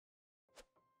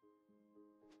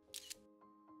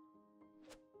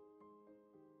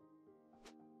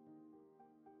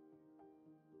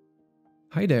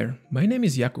Hi there, my name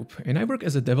is Jakub and I work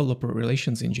as a developer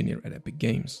relations engineer at Epic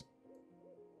Games.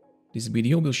 This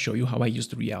video will show you how I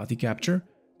used RealityCapture,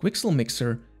 Quixel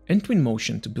Mixer and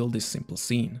Twinmotion to build this simple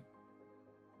scene.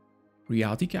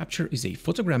 RealityCapture is a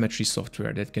photogrammetry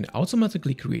software that can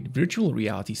automatically create virtual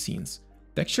reality scenes,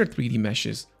 textured 3D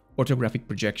meshes, orthographic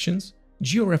projections,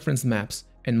 georeferenced maps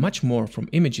and much more from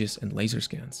images and laser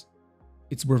scans.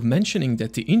 It's worth mentioning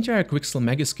that the entire Quixel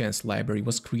Megascans library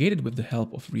was created with the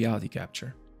help of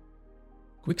RealityCapture.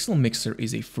 Quixel Mixer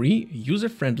is a free,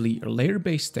 user-friendly,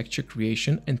 layer-based texture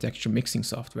creation and texture mixing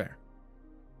software.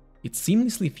 It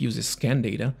seamlessly fuses scan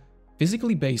data,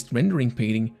 physically based rendering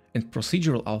painting, and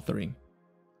procedural authoring.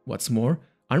 What's more,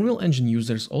 Unreal Engine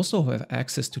users also have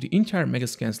access to the entire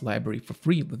Megascans library for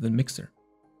free within Mixer.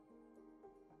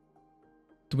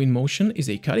 Twinmotion is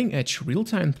a cutting-edge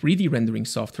real-time 3D rendering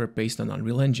software based on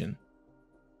Unreal Engine.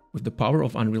 With the power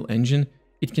of Unreal Engine,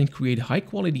 it can create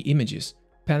high-quality images,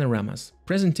 panoramas,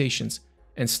 presentations,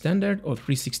 and standard or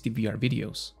 360 VR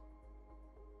videos.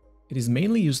 It is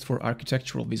mainly used for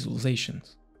architectural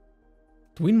visualizations.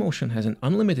 Twinmotion has an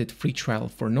unlimited free trial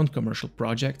for non-commercial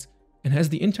projects and has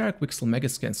the entire Quixel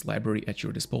Megascans library at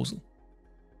your disposal.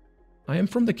 I am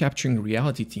from the Capturing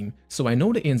Reality team, so I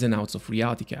know the ins and outs of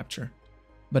RealityCapture.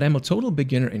 But I'm a total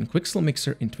beginner in Quixel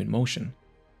Mixer and Twinmotion.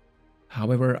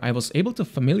 However, I was able to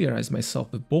familiarize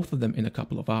myself with both of them in a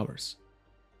couple of hours.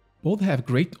 Both have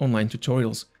great online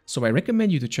tutorials, so I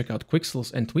recommend you to check out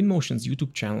Quixel's and Twinmotion's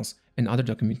YouTube channels and other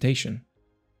documentation.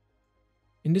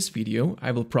 In this video,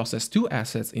 I will process two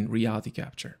assets in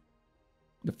RealityCapture.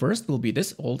 The first will be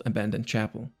this old abandoned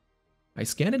chapel. I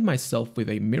scanned it myself with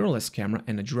a mirrorless camera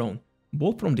and a drone,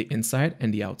 both from the inside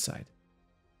and the outside.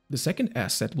 The second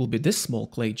asset will be this small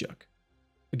clay jug.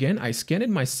 Again, I scanned it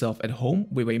myself at home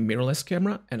with a mirrorless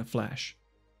camera and a flash.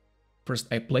 First,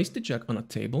 I placed the jug on a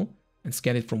table and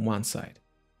scanned it from one side.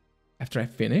 After I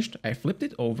finished, I flipped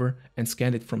it over and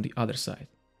scanned it from the other side.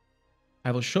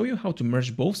 I will show you how to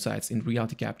merge both sides in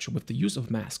RealityCapture with the use of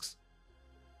masks.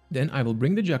 Then I will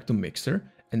bring the jug to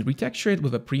Mixer and retexture it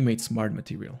with a pre-made smart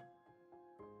material.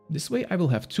 This way I will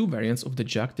have two variants of the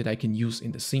jug that I can use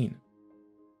in the scene.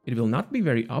 It will not be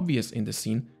very obvious in the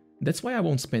scene, that's why I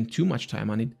won't spend too much time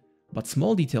on it, but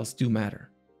small details do matter.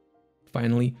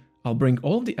 Finally, I'll bring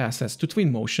all of the assets to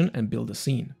Twinmotion and build a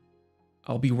scene.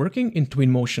 I'll be working in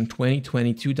Twinmotion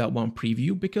 2022.1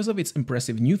 preview because of its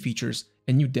impressive new features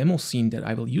and new demo scene that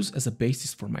I will use as a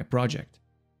basis for my project.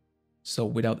 So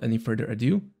without any further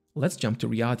ado, let's jump to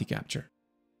RealityCapture.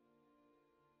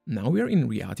 Now we are in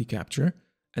RealityCapture,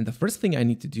 and the first thing I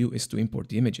need to do is to import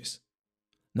the images.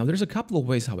 Now there's a couple of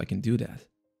ways how I can do that.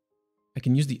 I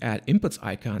can use the Add Inputs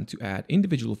icon to add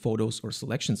individual photos or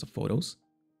selections of photos.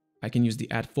 I can use the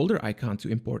Add Folder icon to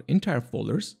import entire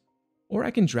folders, or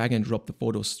I can drag and drop the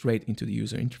photos straight into the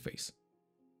user interface.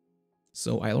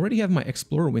 So I already have my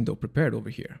Explorer window prepared over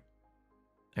here.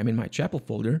 I'm in my chapel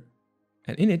folder,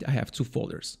 and in it I have two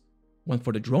folders, one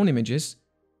for the drone images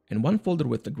and one folder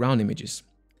with the ground images,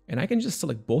 and I can just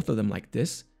select both of them like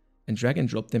this and drag and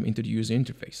drop them into the user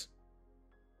interface.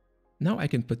 Now I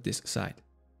can put this aside.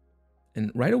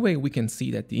 And right away we can see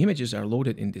that the images are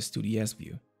loaded in this 2DS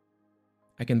view.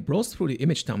 I can browse through the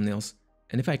image thumbnails,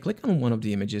 and if I click on one of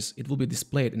the images, it will be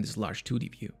displayed in this large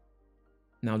 2D view.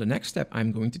 Now the next step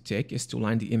I'm going to take is to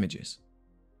align the images.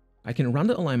 I can run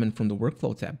the alignment from the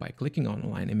Workflow tab by clicking on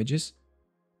Align Images,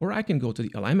 or I can go to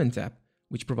the Alignment tab,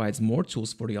 which provides more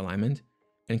tools for the alignment,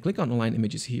 and click on Align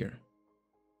Images here.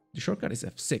 The shortcut is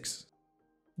F6.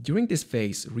 During this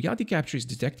phase, RealityCapture is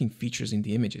detecting features in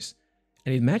the images,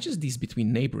 and it matches these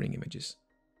between neighboring images.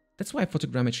 That's why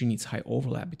photogrammetry needs high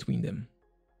overlap between them.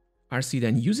 RC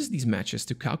then uses these matches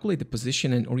to calculate the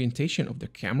position and orientation of the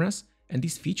cameras and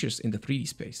these features in the 3D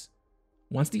space.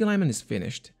 Once the alignment is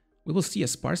finished, we will see a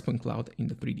sparse point cloud in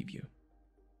the 3D view.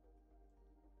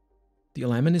 The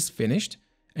alignment is finished,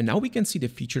 and now we can see the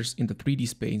features in the 3D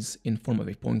space in form of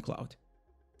a point cloud.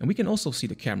 And we can also see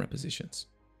the camera positions.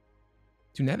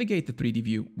 To navigate the 3D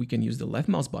view, we can use the left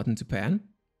mouse button to pan,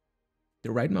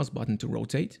 the right mouse button to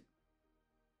rotate,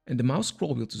 and the mouse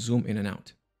scroll wheel to zoom in and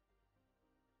out.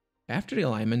 After the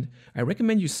alignment, I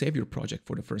recommend you save your project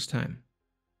for the first time.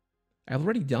 I've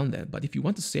already done that, but if you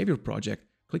want to save your project,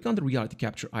 click on the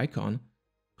RealityCapture icon,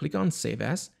 click on Save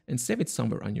As, and save it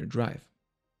somewhere on your drive.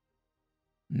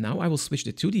 Now I will switch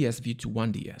the 2DS view to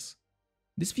 1DS.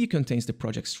 This view contains the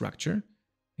project structure.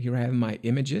 Here I have my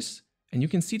images, and you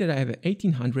can see that I have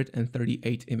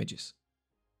 1838 images.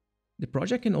 The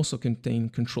project can also contain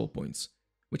control points,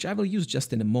 which I will use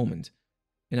just in a moment,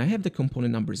 and I have the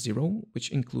component number 0,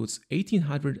 which includes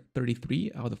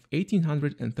 1833 out of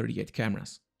 1838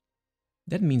 cameras.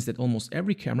 That means that almost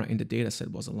every camera in the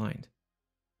dataset was aligned.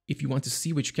 If you want to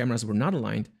see which cameras were not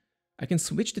aligned, I can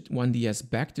switch the 1DS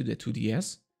back to the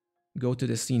 2DS, go to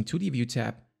the Scene 2D View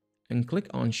tab, and click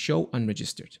on Show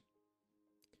Unregistered.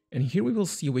 And here we will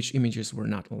see which images were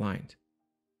not aligned.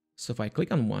 So if I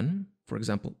click on one, for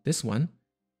example this one,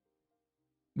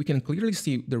 we can clearly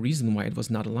see the reason why it was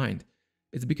not aligned.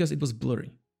 It's because it was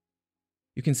blurry.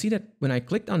 You can see that when I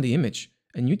clicked on the image,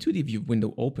 a new 2D view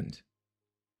window opened.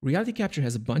 RealityCapture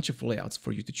has a bunch of layouts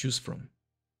for you to choose from.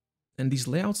 And these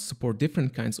layouts support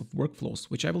different kinds of workflows,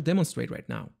 which I will demonstrate right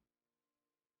now.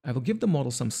 I will give the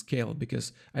model some scale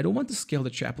because I don't want to scale the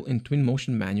chapel in Twinmotion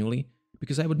manually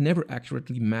because I would never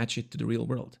accurately match it to the real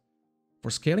world. For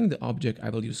scaling the object, I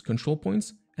will use control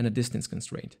points and a distance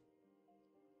constraint.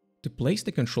 To place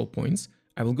the control points,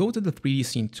 I will go to the 3D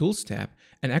Scene Tools tab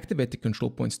and activate the Control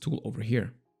Points tool over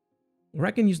here. Or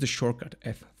I can use the shortcut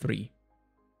F3.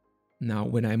 Now,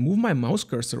 when I move my mouse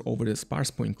cursor over the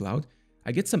sparse point cloud,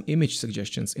 I get some image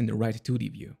suggestions in the right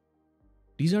 2D view.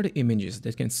 These are the images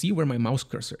that can see where my mouse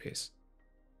cursor is.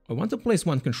 I want to place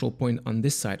one control point on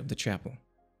this side of the chapel.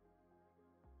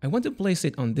 I want to place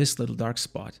it on this little dark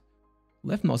spot.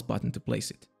 Left mouse button to place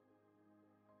it.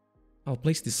 I'll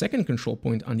place the second control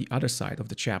point on the other side of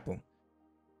the chapel.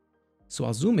 So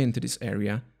I'll zoom into this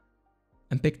area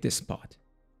and pick this spot.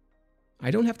 I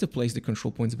don't have to place the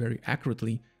control points very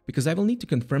accurately because I will need to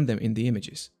confirm them in the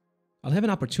images. I'll have an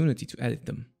opportunity to edit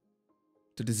them.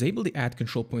 To disable the Add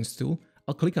Control Points tool,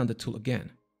 I'll click on the tool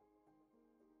again.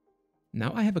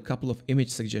 Now I have a couple of image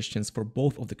suggestions for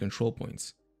both of the control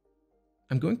points.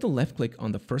 I'm going to left click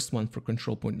on the first one for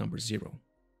control point number 0.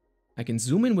 I can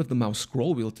zoom in with the mouse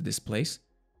scroll wheel to this place,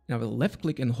 and I will left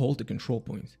click and hold the control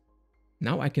point.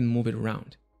 Now I can move it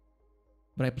around.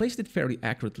 But I placed it fairly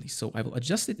accurately, so I will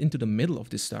adjust it into the middle of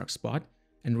this dark spot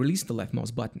and release the left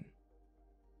mouse button.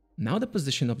 Now the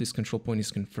position of this control point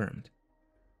is confirmed.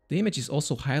 The image is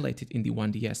also highlighted in the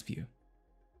 1DS view.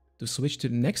 To switch to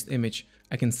the next image,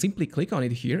 I can simply click on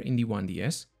it here in the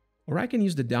 1DS, or I can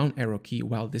use the down arrow key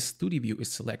while this 2D view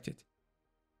is selected.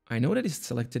 I know that it's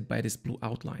selected by this blue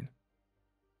outline.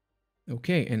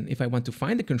 Okay, and if I want to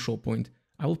find the control point,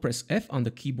 I will press F on the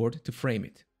keyboard to frame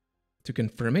it. To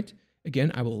confirm it,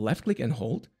 again I will left click and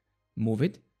hold, move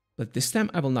it, but this time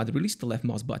I will not release the left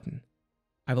mouse button.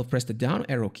 I will press the down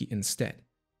arrow key instead.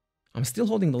 I'm still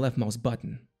holding the left mouse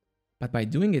button, but by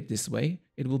doing it this way,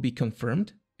 it will be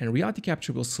confirmed and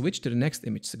RealityCapture will switch to the next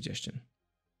image suggestion.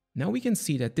 Now we can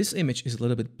see that this image is a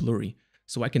little bit blurry,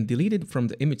 so I can delete it from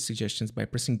the image suggestions by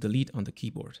pressing delete on the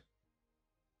keyboard.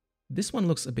 This one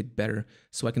looks a bit better,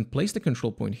 so I can place the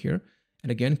control point here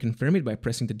and again confirm it by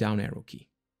pressing the down arrow key.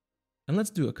 And let's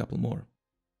do a couple more.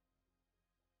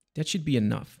 That should be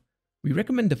enough. We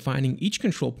recommend defining each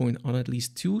control point on at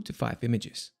least 2 to 5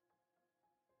 images.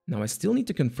 Now I still need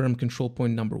to confirm control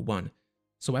point number 1,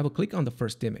 so I will click on the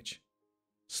first image.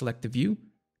 Select the view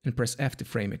and press F to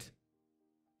frame it.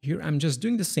 Here I'm just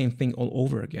doing the same thing all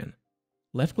over again.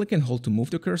 Left click and hold to move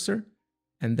the cursor,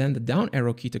 and then the down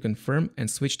arrow key to confirm and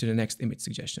switch to the next image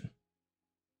suggestion.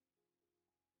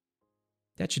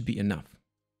 That should be enough.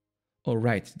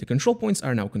 Alright, the control points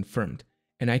are now confirmed,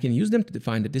 and I can use them to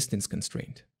define the distance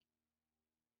constraint.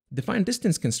 Define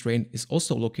distance constraint is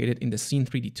also located in the Scene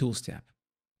 3D Tools tab.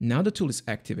 Now the tool is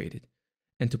activated,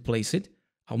 and to place it,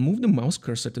 I'll move the mouse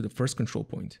cursor to the first control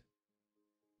point.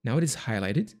 Now it is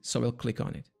highlighted, so I'll click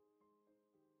on it.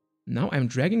 Now I'm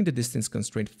dragging the distance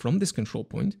constraint from this control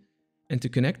point, and to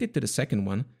connect it to the second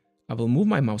one, I will move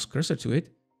my mouse cursor to it,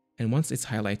 and once it's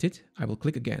highlighted, I will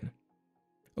click again.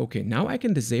 Okay, now I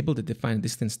can disable the Define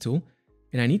Distance tool,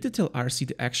 and I need to tell RC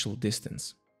the actual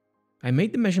distance. I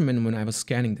made the measurement when I was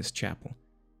scanning this chapel,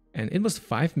 and it was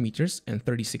 5 meters and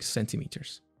 36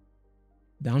 centimeters.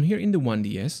 Down here in the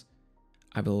 1DS,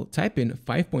 I will type in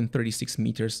 5.36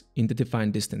 meters in the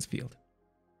Define Distance field.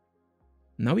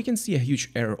 Now we can see a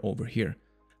huge error over here,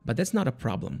 but that's not a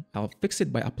problem. I'll fix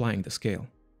it by applying the scale.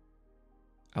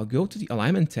 I'll go to the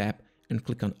Alignment tab and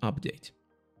click on Update.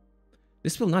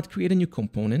 This will not create a new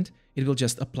component, it will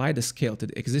just apply the scale to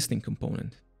the existing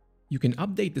component. You can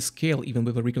update the scale even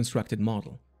with a reconstructed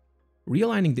model.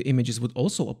 Realigning the images would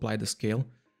also apply the scale,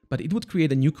 but it would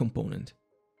create a new component.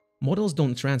 Models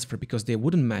don't transfer because they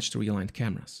wouldn't match the realigned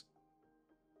cameras.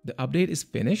 The update is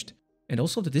finished, and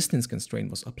also the distance constraint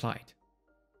was applied.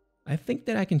 I think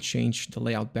that I can change the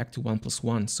layout back to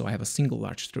 1+1 so I have a single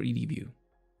large 3D view.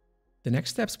 The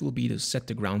next steps will be to set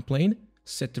the ground plane,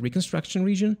 set the reconstruction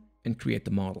region, and create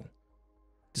the model.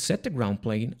 To set the ground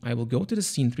plane, I will go to the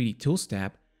Scene 3D Tools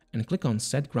tab and click on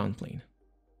Set Ground Plane.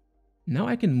 Now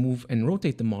I can move and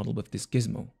rotate the model with this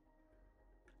gizmo.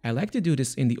 I like to do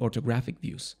this in the orthographic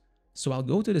views, so I'll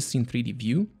go to the Scene 3D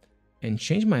view and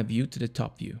change my view to the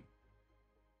top view.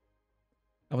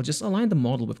 I will just align the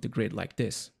model with the grid like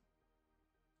this.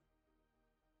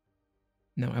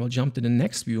 Now I will jump to the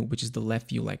next view, which is the left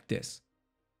view like this.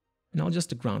 And I'll adjust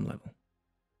the ground level.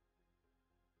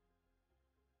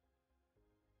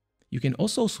 You can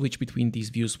also switch between these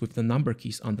views with the number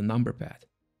keys on the number pad.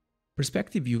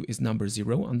 Perspective view is number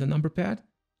 0 on the number pad,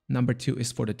 number 2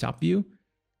 is for the top view,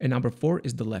 and number 4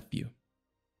 is the left view.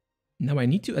 Now I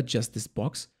need to adjust this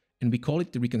box, and we call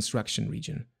it the reconstruction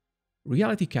region.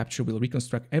 RealityCapture will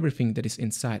reconstruct everything that is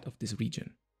inside of this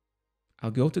region.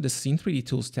 I'll go to the Scene 3D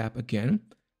Tools tab again,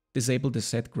 disable the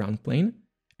Set Ground Plane,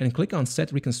 and click on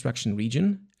Set Reconstruction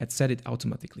Region and set it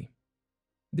automatically.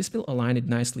 This will align it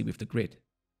nicely with the grid.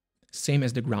 Same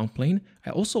as the ground plane,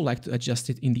 I also like to adjust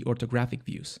it in the orthographic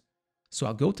views. So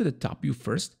I'll go to the top view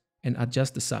first and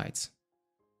adjust the sides.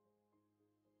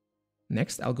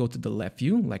 Next, I'll go to the left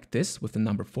view like this with the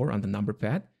number 4 on the number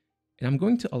pad. And I'm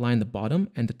going to align the bottom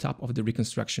and the top of the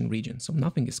reconstruction region, so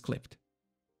nothing is clipped.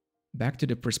 Back to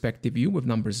the perspective view with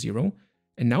number 0,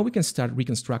 and now we can start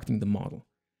reconstructing the model.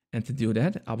 And to do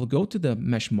that, I will go to the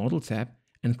Mesh Model tab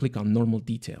and click on Normal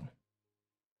Detail.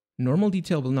 Normal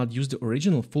Detail will not use the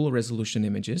original full resolution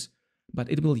images, but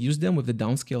it will use them with the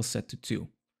downscale set to 2.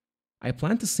 I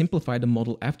plan to simplify the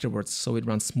model afterwards so it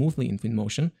runs smoothly in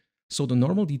Twinmotion, so the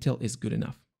Normal Detail is good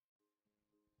enough.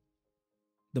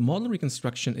 The model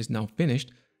reconstruction is now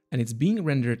finished and it's being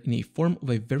rendered in a form of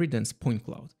a very dense point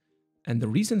cloud. And the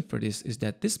reason for this is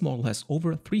that this model has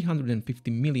over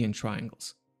 350 million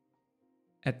triangles.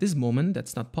 At this moment,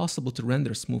 that's not possible to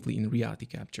render smoothly in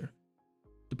RealityCapture.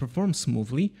 To perform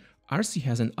smoothly, RC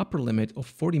has an upper limit of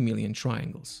 40 million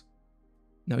triangles.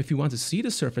 Now, if you want to see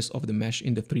the surface of the mesh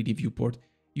in the 3D viewport,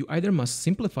 you either must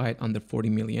simplify it under 40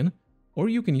 million, or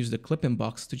you can use the clip-in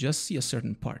box to just see a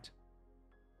certain part.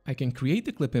 I can create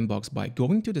the clip-in box by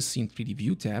going to the Scene 3D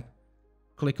View tab,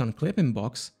 click on Clip-in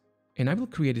Box, and I will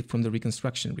create it from the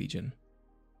reconstruction region.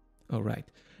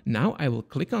 Alright, now I will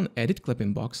click on Edit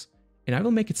Clip-in Box, and I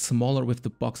will make it smaller with the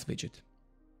box widget.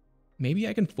 Maybe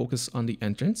I can focus on the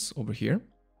entrance over here.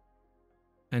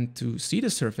 And to see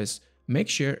the surface, make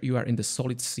sure you are in the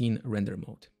Solid Scene Render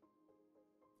mode.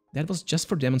 That was just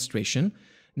for demonstration.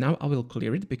 Now I will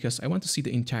clear it because I want to see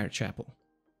the entire chapel.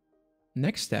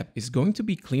 Next step is going to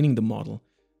be cleaning the model,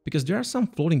 because there are some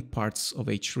floating parts of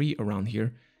a tree around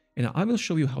here, and I will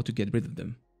show you how to get rid of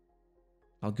them.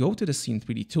 I'll go to the Scene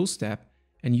 3D Tools tab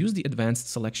and use the Advanced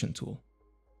Selection tool.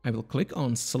 I will click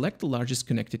on Select the largest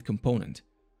connected component.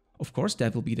 Of course,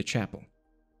 that will be the chapel.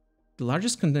 The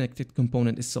largest connected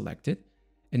component is selected,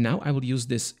 and now I will use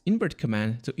this Invert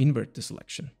command to invert the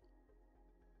selection.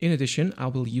 In addition, I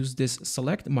will use this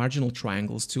Select Marginal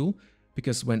Triangles tool,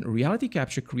 because when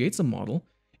RealityCapture creates a model,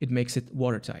 it makes it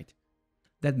watertight.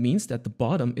 That means that the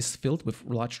bottom is filled with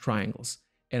large triangles,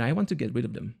 and I want to get rid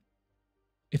of them.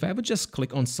 If I would just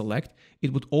click on Select,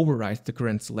 it would override the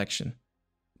current selection.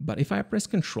 But if I press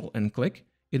Ctrl and click,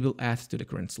 it will add to the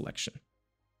current selection.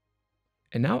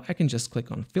 And now I can just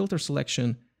click on Filter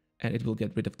Selection, and it will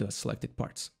get rid of the selected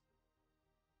parts.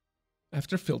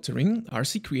 After filtering,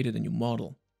 RC created a new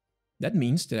model. That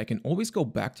means that I can always go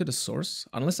back to the source,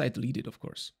 unless I delete it, of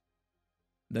course.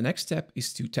 The next step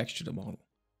is to texture the model.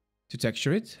 To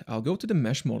texture it, I'll go to the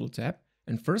Mesh Model tab,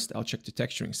 and first I'll check the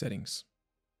texturing settings.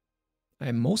 I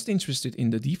am most interested in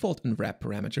the default unwrap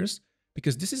parameters,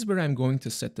 because this is where I'm going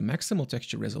to set the maximal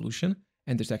texture resolution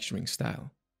and the texturing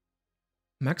style.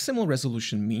 Maximal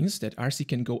resolution means that RC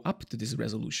can go up to this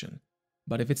resolution,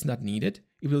 but if it's not needed,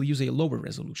 it will use a lower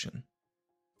resolution.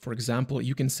 For example,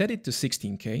 you can set it to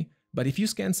 16K, but if you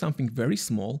scan something very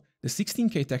small, the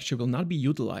 16K texture will not be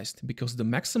utilized because the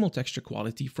maximal texture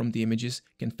quality from the images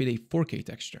can fit a 4K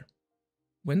texture.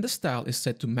 When the style is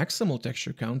set to maximal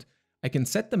texture count, I can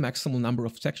set the maximal number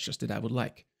of textures that I would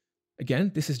like.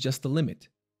 Again, this is just the limit.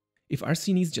 If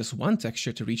RC needs just one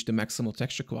texture to reach the maximal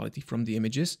texture quality from the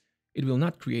images, it will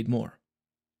not create more.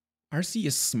 RC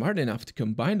is smart enough to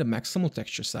combine the maximal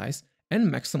texture size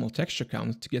and maximal texture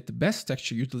count to get the best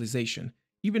texture utilization,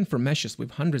 even for meshes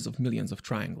with hundreds of millions of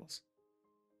triangles.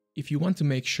 If you want to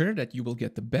make sure that you will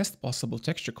get the best possible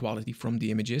texture quality from the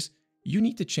images, you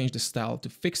need to change the style to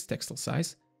fixed textile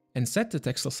size and set the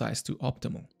textile size to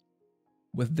optimal.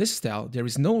 With this style, there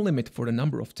is no limit for the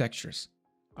number of textures.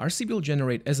 RC will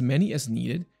generate as many as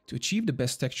needed to achieve the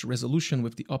best texture resolution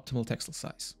with the optimal textile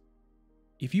size.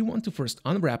 If you want to first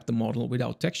unwrap the model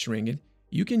without texturing it,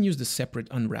 you can use the separate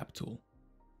unwrap tool.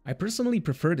 I personally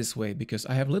prefer this way because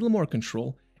I have little more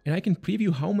control and I can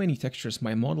preview how many textures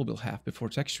my model will have before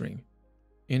texturing.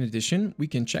 In addition, we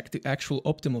can check the actual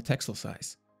optimal texel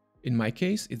size. In my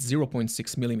case, it's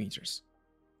 0.6 millimeters.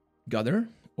 Gutter,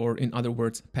 or in other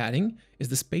words, padding, is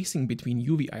the spacing between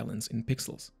UV islands in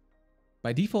pixels.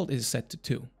 By default, it is set to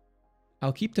 2.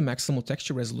 I'll keep the maximal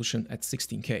texture resolution at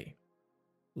 16K.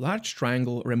 Large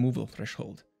triangle removal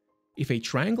threshold. If a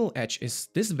triangle edge is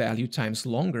this value times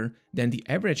longer than the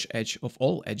average edge of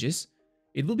all edges,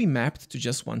 it will be mapped to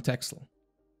just one texel.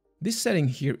 This setting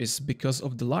here is because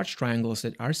of the large triangles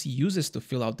that RC uses to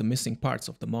fill out the missing parts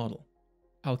of the model.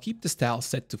 I'll keep the style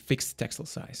set to fixed texel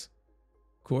size.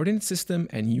 Coordinate system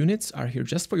and units are here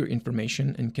just for your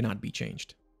information and cannot be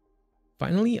changed.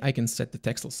 Finally, I can set the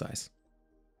texel size.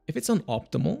 If it's on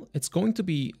optimal, it's going to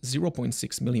be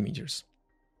 0.6 millimeters.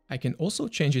 I can also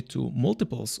change it to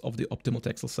multiples of the optimal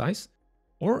texel size,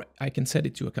 or I can set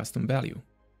it to a custom value.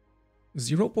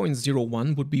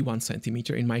 0.01 would be 1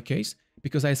 centimeter in my case,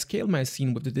 because I scaled my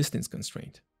scene with the distance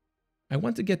constraint. I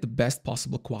want to get the best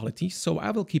possible quality, so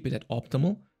I will keep it at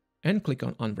optimal and click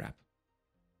on Unwrap.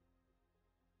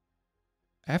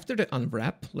 After the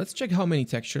unwrap, let's check how many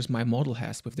textures my model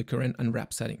has with the current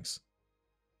unwrap settings.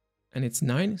 And it's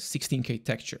 9 16K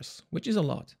textures, which is a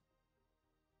lot.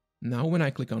 Now when I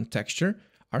click on Texture,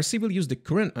 RC will use the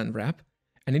current unwrap,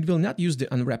 and it will not use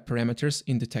the unwrap parameters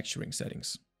in the texturing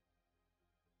settings.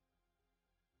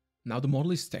 Now the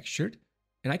model is textured,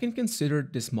 and I can consider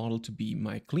this model to be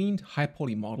my cleaned high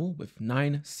poly model with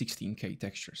 9 16K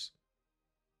textures.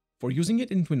 For using it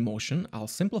in Twinmotion, I'll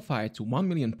simplify it to 1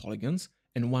 million polygons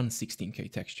and 1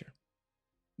 16K texture.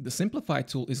 The Simplify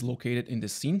tool is located in the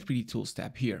Scene 3D Tools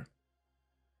tab here.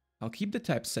 I'll keep the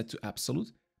type set to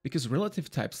absolute because relative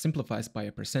type simplifies by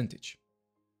a percentage.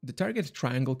 The target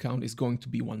triangle count is going to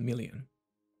be 1 million.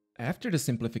 After the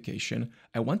simplification,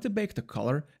 I want to bake the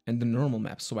color and the normal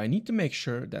map, so I need to make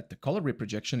sure that the color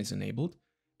reprojection is enabled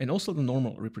and also the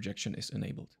normal reprojection is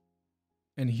enabled.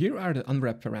 And here are the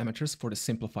unwrap parameters for the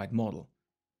simplified model.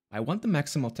 I want the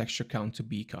maximal texture count to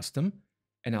be custom,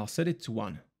 and I'll set it to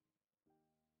 1.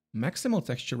 Maximal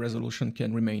texture resolution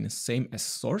can remain the same as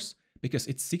source because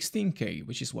it's 16K,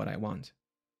 which is what I want.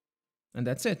 And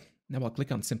that's it. Now I'll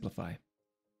click on Simplify.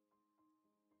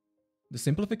 The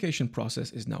simplification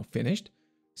process is now finished,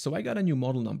 so I got a new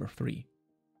model number 3.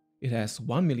 It has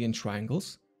 1 million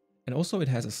triangles, and also it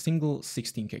has a single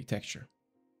 16K texture.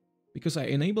 Because I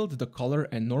enabled the color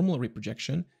and normal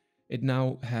reprojection, it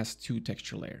now has 2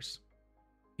 texture layers.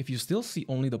 If you still see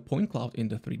only the point cloud in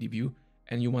the 3D view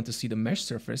and you want to see the mesh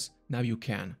surface, now you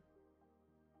can.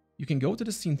 You can go to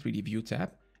the Scene 3D View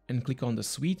tab and click on the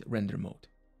Suite Render Mode.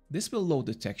 This will load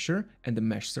the texture and the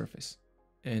mesh surface.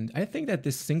 And I think that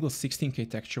this single 16K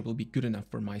texture will be good enough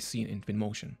for my scene in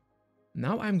Twinmotion.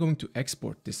 Now I'm going to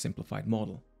export this simplified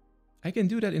model. I can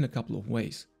do that in a couple of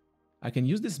ways. I can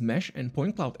use this Mesh and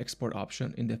Point Cloud export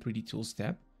option in the 3D Tools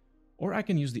tab, or I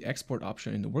can use the Export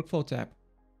option in the Workflow tab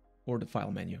or the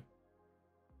File menu.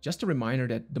 Just a reminder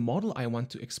that the model I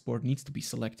want to export needs to be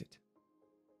selected.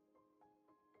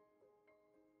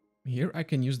 Here I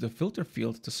can use the filter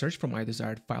field to search for my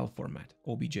desired file format,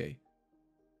 OBJ.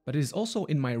 But it is also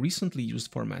in my recently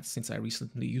used format since I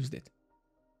recently used it.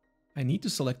 I need to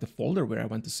select the folder where I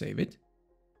want to save it,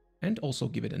 and also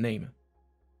give it a name.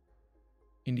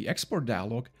 In the export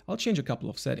dialog, I'll change a couple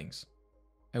of settings.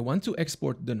 I want to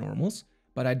export the normals,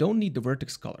 but I don't need the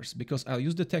vertex colors because I'll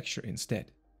use the texture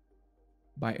instead.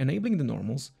 By enabling the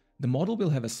normals, the model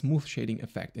will have a smooth shading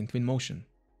effect in Twinmotion.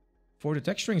 For the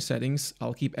texturing settings,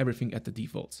 I'll keep everything at the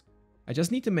defaults. I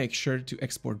just need to make sure to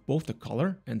export both the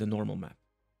color and the normal map.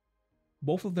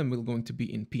 Both of them will going to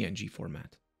be in PNG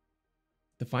format.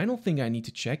 The final thing I need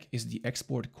to check is the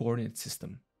export coordinate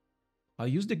system. I'll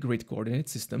use the grid coordinate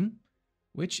system,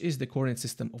 which is the coordinate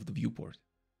system of the viewport.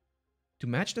 To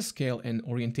match the scale and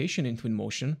orientation in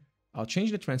Twinmotion, I'll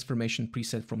change the transformation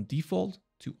preset from default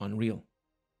to Unreal.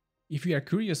 If you are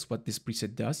curious what this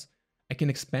preset does, I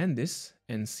can expand this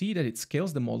and see that it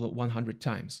scales the model 100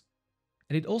 times.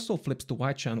 And it also flips the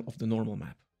white channel of the normal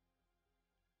map.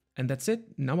 And that's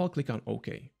it. Now I'll click on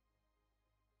OK.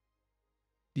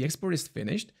 The export is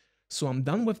finished, so I'm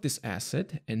done with this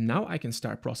asset, and now I can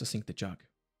start processing the jug.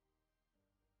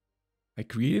 I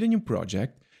created a new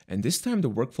project, and this time the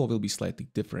workflow will be slightly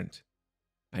different.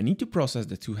 I need to process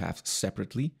the two halves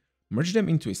separately, merge them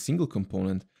into a single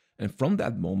component, and from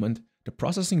that moment, the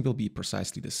processing will be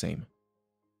precisely the same.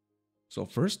 So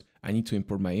first, I need to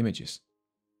import my images.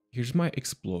 Here's my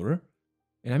Explorer,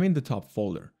 and I'm in the top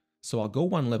folder, so I'll go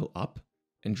one level up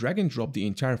and drag and drop the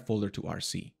entire folder to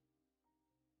RC.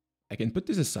 I can put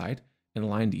this aside and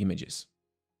align the images.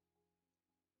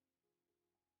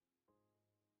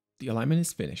 The alignment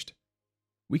is finished.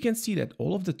 we can see that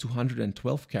all of the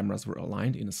 212 cameras were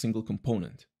aligned in a single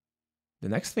component. The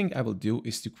next thing I will do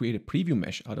is to create a preview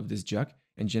mesh out of this jug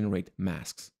and generate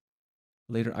masks.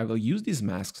 Later, I will use these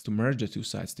masks to merge the two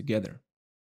sides together.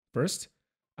 First,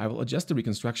 I will adjust the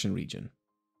reconstruction region.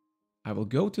 I will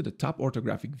go to the top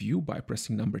orthographic view by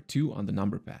pressing number 2 on the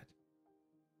number pad.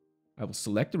 I will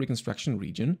select the reconstruction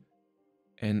region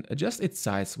and adjust its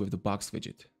size with the box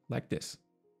widget, like this.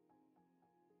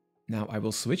 Now I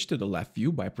will switch to the left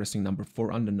view by pressing number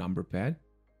 4 on the number pad,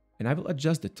 and I will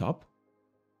adjust the top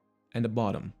and the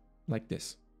bottom, like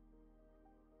this.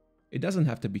 It doesn't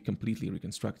have to be completely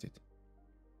reconstructed.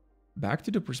 Back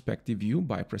to the perspective view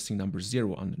by pressing number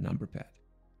 0 on the number pad.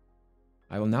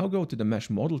 I will now go to the Mesh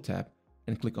Model tab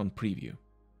and click on Preview.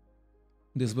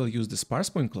 This will use the sparse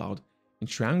point cloud and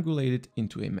triangulate it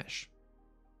into a mesh.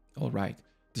 Alright,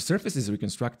 the surface is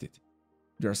reconstructed.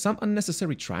 There are some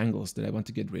unnecessary triangles that I want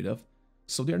to get rid of,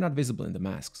 so they are not visible in the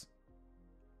masks.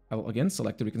 I will again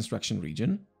select the reconstruction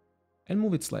region and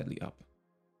move it slightly up.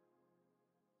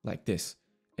 Like this.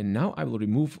 And now I will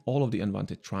remove all of the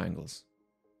unwanted triangles.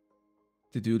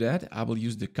 To do that, I will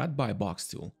use the Cut by Box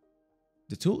tool.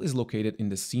 The tool is located in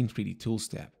the Scene 3D Tools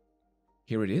tab.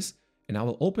 Here it is, and I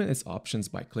will open its options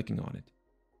by clicking on it.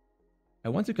 I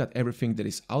want to cut everything that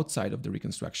is outside of the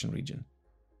reconstruction region.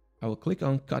 I will click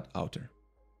on Cut Outer.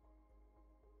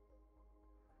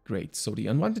 Great, so the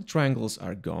unwanted triangles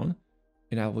are gone,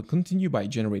 and I will continue by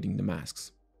generating the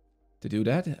masks. To do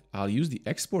that, I'll use the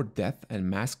Export Depth and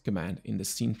Mask command in the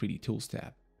Scene 3D Tools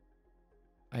tab.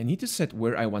 I need to set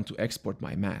where I want to export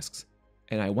my masks,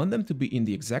 and I want them to be in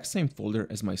the exact same folder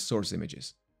as my source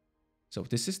images. So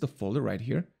this is the folder right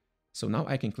here, so now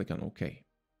I can click on OK.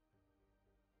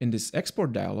 In this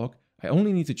export dialog, I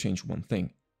only need to change one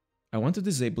thing. I want to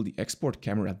disable the export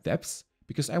camera depths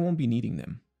because I won't be needing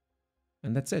them.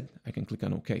 And that's it, I can click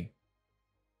on OK.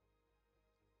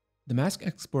 The mask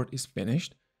export is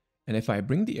finished, and if I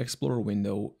bring the Explorer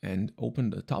window and open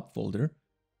the top folder,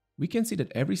 we can see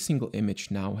that every single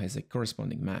image now has a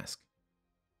corresponding mask.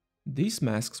 These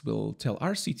masks will tell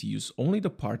RC to use only the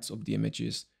parts of the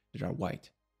images that are white.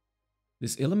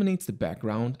 This eliminates the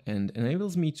background and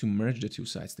enables me to merge the two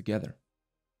sides together.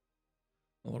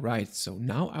 Alright, so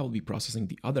now I will be processing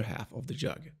the other half of the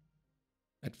jug.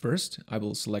 At first, I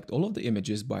will select all of the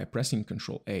images by pressing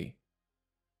Ctrl A.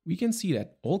 We can see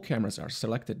that all cameras are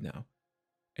selected now,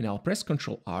 and I'll press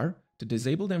Ctrl R to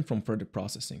disable them from further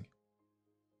processing.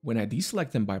 When I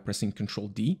deselect them by pressing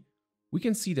Ctrl D, we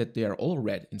can see that they are all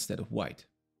red instead of white.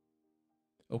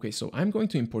 Okay, so I'm going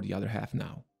to import the other half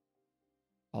now.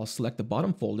 I'll select the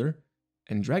bottom folder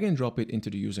and drag and drop it into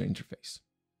the user interface.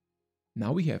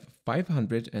 Now we have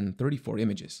 534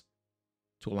 images.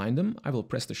 To align them, I will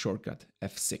press the shortcut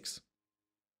F6.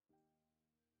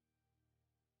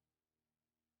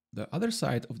 The other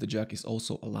side of the jug is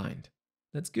also aligned.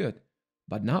 That's good,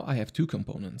 but now I have two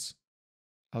components.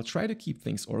 I'll try to keep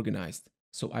things organized,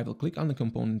 so I will click on the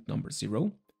component number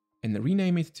 0 and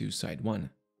rename it to side 1.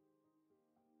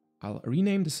 I'll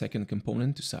rename the second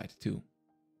component to side 2.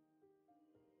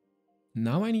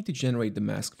 Now I need to generate the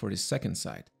mask for this second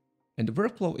side, and the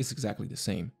workflow is exactly the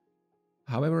same.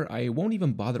 However, I won't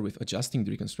even bother with adjusting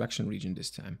the reconstruction region this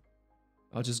time.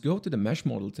 I'll just go to the Mesh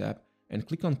Model tab and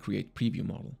click on Create Preview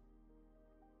Model.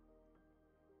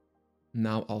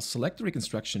 Now I'll select the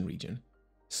reconstruction region,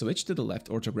 switch to the left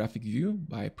orthographic view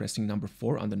by pressing number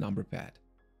 4 on the number pad.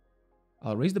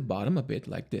 I'll raise the bottom a bit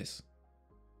like this.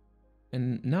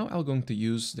 And now I'm going to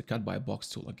use the Cut by Box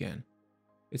tool again.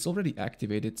 It's already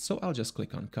activated, so I'll just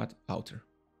click on Cut Outer.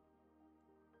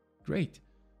 Great.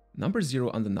 Number 0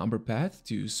 on the number pad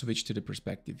to switch to the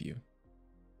perspective view.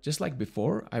 Just like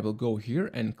before, I will go here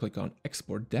and click on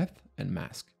Export Depth and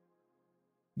Mask.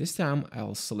 This time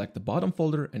I'll select the bottom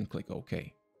folder and click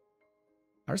OK.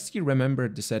 RC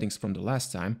remembered the settings from the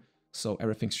last time, so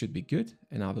everything should be good,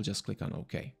 and I will just click on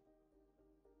OK.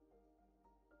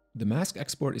 The mask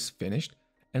export is finished,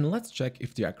 and let's check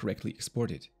if they are correctly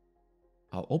exported.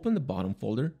 I'll open the bottom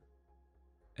folder,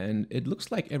 and it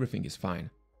looks like everything is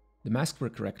fine. The masks were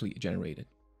correctly generated.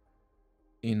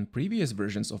 In previous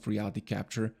versions of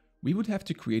RealityCapture, we would have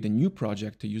to create a new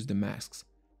project to use the masks,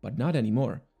 but not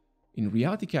anymore. In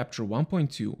RealityCapture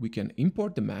 1.2, we can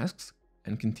import the masks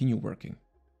and continue working.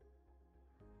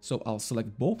 So I'll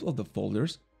select both of the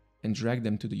folders and drag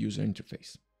them to the user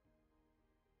interface.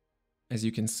 As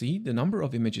you can see, the number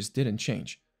of images didn't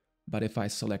change, but if I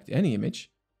select any image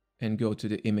and go to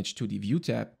the Image 2D View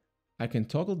tab, I can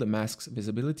toggle the mask's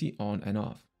visibility on and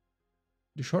off.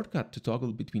 The shortcut to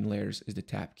toggle between layers is the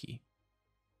Tab key.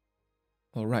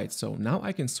 Alright, so now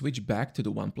I can switch back to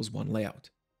the 1+1 layout.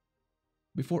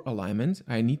 Before alignment,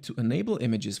 I need to enable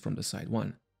images from the side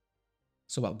 1.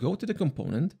 So I'll go to the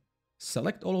component,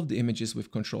 select all of the images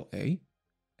with Ctrl A,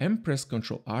 and press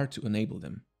Ctrl R to enable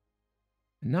them.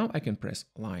 And now I can press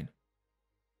Align.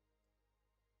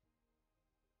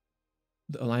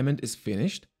 The alignment is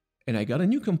finished, and I got a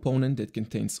new component that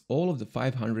contains all of the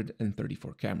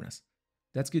 534 cameras.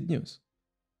 That's good news.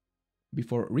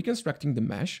 Before reconstructing the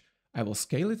mesh, I will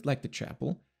scale it like the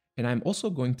chapel, and I'm also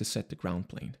going to set the ground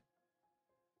plane.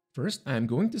 First, I am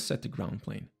going to set the ground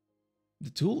plane. The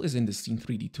tool is in the Scene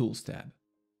 3D Tools tab.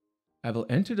 I will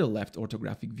enter the left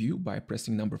orthographic view by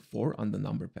pressing number 4 on the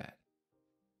number pad.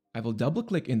 I will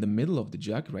double-click in the middle of the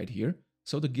jug right here,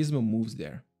 so the gizmo moves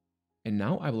there. And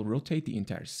now I will rotate the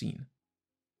entire scene.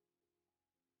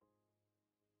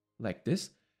 Like this,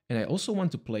 and I also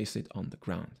want to place it on the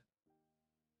ground.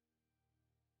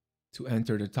 To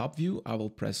enter the top view, I will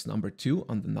press number 2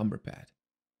 on the number pad.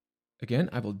 Again,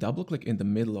 I will double-click in the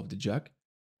middle of the jug,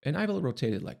 and I will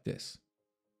rotate it like this.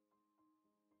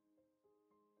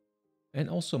 And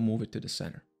also move it to the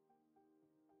center.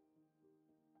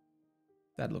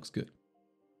 That looks good.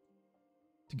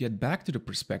 To get back to the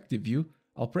perspective view,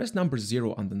 I'll press number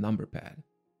 0 on the number pad.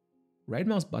 Right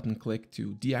mouse button click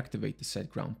to deactivate the set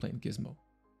ground plane gizmo.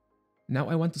 Now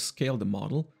I want to scale the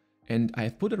model, and I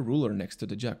have put a ruler next to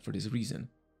the jug for this reason.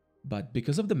 But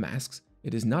because of the masks,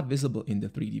 it is not visible in the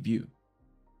 3D view.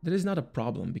 That is not a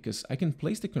problem because I can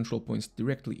place the control points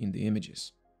directly in the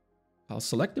images. I'll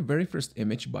select the very first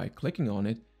image by clicking on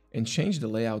it and change the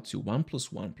layout to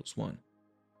 1+1+1.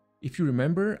 If you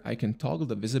remember, I can toggle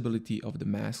the visibility of the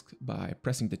mask by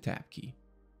pressing the Tab key.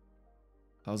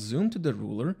 I'll zoom to the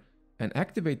ruler and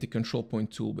activate the control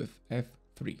point tool with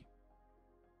F3.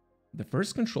 The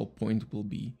first control point will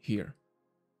be here.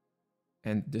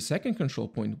 And the second control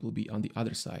point will be on the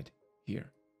other side,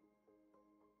 here.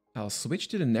 I'll switch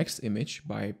to the next image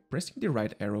by pressing the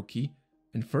right arrow key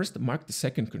and first mark the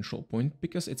second control point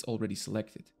because it's already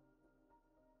selected.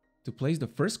 To place the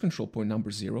first control point number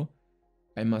 0,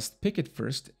 I must pick it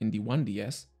first in the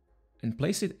 1DS and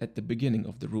place it at the beginning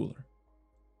of the ruler.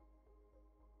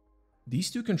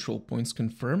 These two control points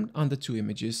confirmed on the two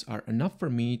images are enough for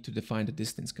me to define the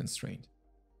distance constraint.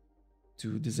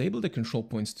 To disable the control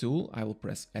points tool, I will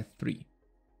press F3.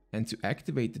 And to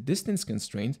activate the distance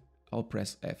constraint, I'll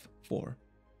press F4.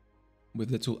 With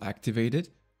the tool activated,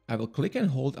 I will click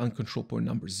and hold on control point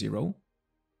number 0,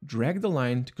 drag the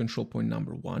line to control point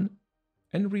number 1,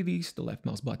 and release the left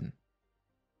mouse button.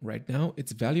 Right now,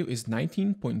 its value is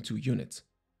 19.2 units,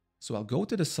 so I'll go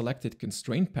to the selected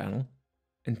constraint panel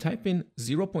and type in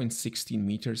 0.16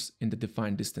 meters in the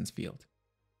defined distance field.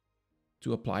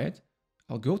 To apply it,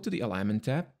 I'll go to the Alignment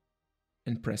tab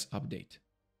and press Update.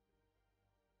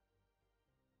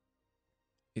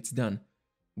 It's done.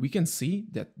 We can see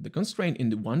that the constraint in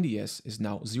the 1DS is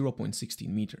now 0.16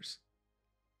 meters.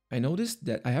 I noticed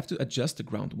that I have to adjust the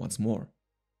ground once more,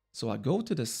 so I'll go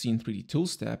to the Scene 3D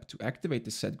Tools tab to activate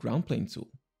the Set Ground Plane tool.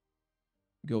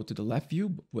 Go to the left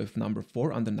view with number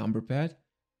 4 on the number pad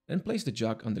and place the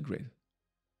jug on the grid,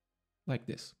 like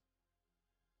this.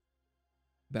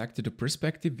 Back to the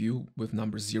perspective view with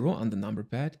number 0 on the number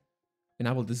pad, and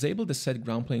I will disable the Set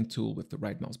Ground Plane tool with the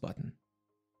right mouse button.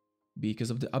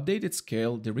 Because of the updated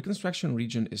scale, the reconstruction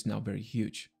region is now very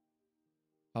huge.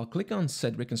 I'll click on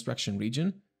Set Reconstruction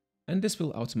Region, and this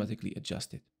will automatically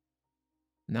adjust it.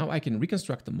 Now I can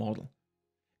reconstruct the model,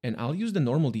 and I'll use the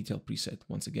normal detail preset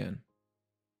once again.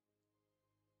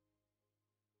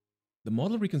 The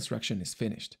model reconstruction is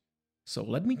finished, so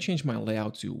let me change my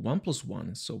layout to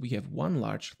 1+1 so we have one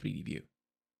large 3D view.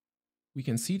 We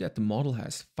can see that the model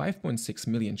has 5.6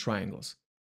 million triangles,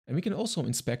 and we can also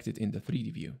inspect it in the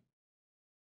 3D view.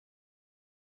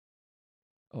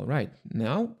 Alright,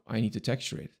 now I need to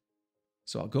texture it.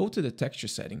 So I'll go to the texture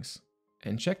settings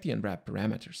and check the unwrap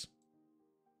parameters.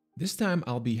 This time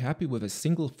I'll be happy with a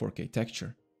single 4K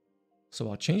texture. So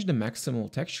I'll change the maximal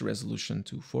texture resolution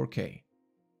to 4K.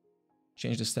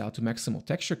 Change the style to maximal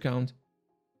texture count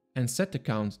and set the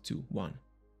count to 1.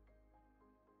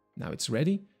 Now it's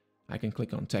ready, I can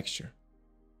click on texture.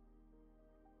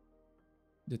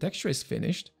 The texture is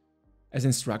finished. As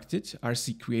instructed,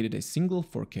 RC created a single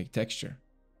 4K texture.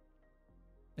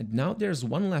 And now there's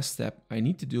one last step I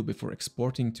need to do before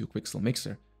exporting to Quixel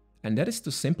Mixer, and that is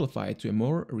to simplify it to a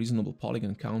more reasonable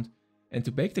polygon count and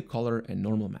to bake the color and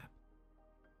normal map.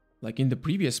 Like in the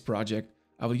previous project,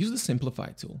 I will use the Simplify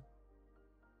tool.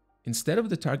 Instead of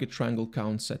the target triangle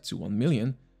count set to 1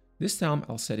 million, this time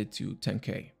I'll set it to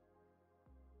 10K.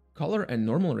 Color and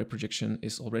normal reprojection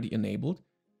is already enabled,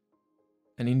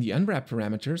 and in the unwrap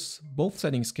parameters, both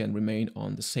settings can remain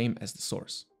on the same as the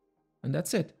source. And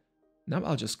that's it. Now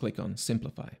I'll just click on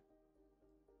Simplify.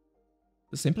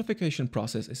 The simplification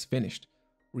process is finished.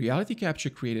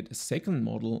 RealityCapture created a second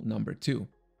model number 2,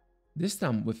 this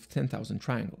time with 10,000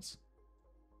 triangles.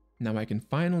 Now I can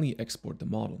finally export the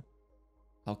model.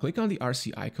 I'll click on the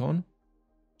RC icon,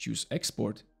 choose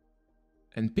Export,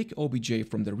 and pick OBJ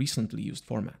from the recently used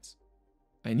formats.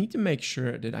 I need to make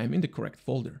sure that I'm in the correct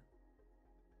folder.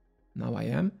 Now I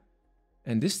am,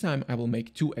 and this time I will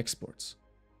make 2 exports.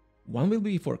 One will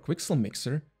be for Quixel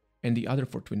Mixer and the other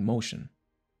for Twinmotion.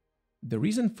 The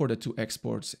reason for the 2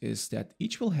 exports is that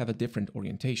each will have a different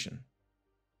orientation.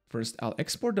 First, I'll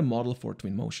export the model for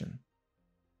Twinmotion.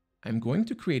 I'm going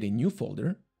to create a new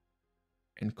folder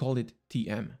and call it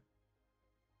TM.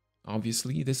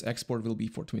 Obviously, this export will be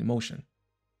for Twinmotion.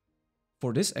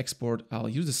 For this export, I'll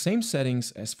use the same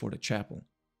settings as for the chapel.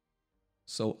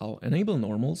 So I'll enable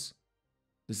normals,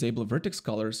 disable vertex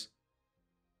colors,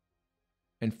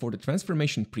 and for the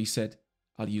transformation preset,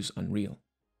 I'll use Unreal.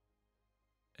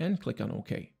 And click on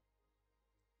OK.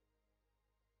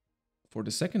 For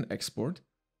the second export,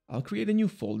 I'll create a new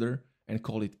folder and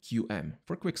call it QM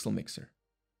for Quixel Mixer.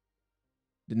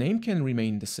 The name can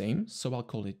remain the same, so I'll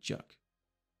call it Jug.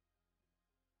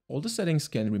 All the settings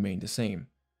can remain the same.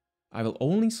 I will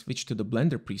only switch to the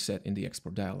Blender preset in the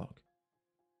export dialog.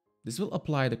 This will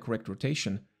apply the correct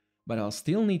rotation, but I'll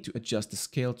still need to adjust the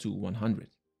scale to 100.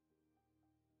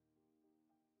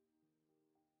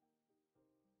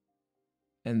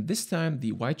 And this time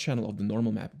the white channel of the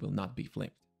normal map will not be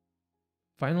flipped.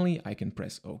 Finally, I can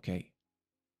press OK.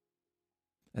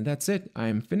 And that's it, I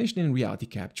am finished in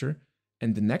RealityCapture,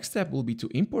 and the next step will be to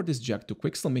import this jug to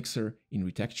Quixel Mixer in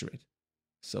Retexturing.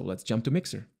 So let's jump to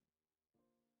Mixer.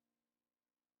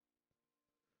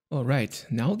 Alright,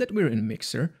 now that we're in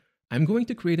Mixer, I'm going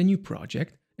to create a new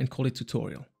project and call it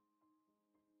Tutorial.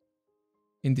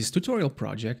 In this tutorial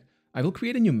project, I will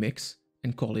create a new mix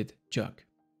and call it Jug.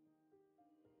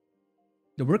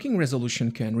 The working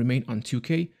resolution can remain on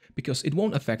 2K because it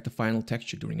won't affect the final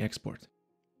texture during export.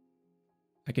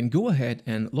 I can go ahead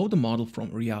and load the model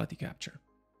from RealityCapture.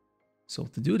 So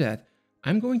to do that,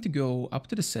 I'm going to go up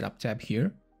to the Setup tab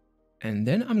here, and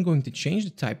then I'm going to change the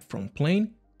type from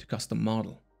Plain to Custom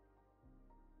Model.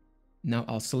 Now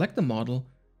I'll select the model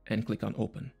and click on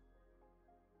Open.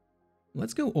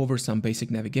 Let's go over some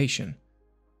basic navigation.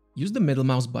 Use the middle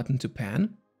mouse button to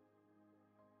pan,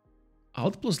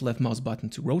 Alt plus left mouse button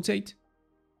to rotate,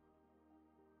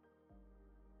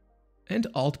 and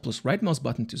Alt plus right mouse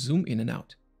button to zoom in and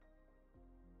out.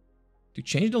 To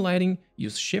change the lighting,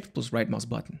 use Shift plus right mouse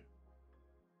button.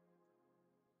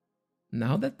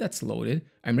 Now that that's loaded,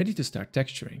 I'm ready to start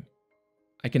texturing.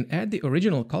 I can add the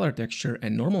original color texture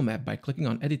and normal map by clicking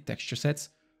on Edit Texture Sets,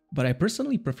 but I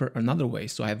personally prefer another way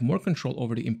so I have more control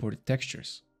over the imported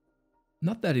textures.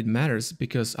 Not that it matters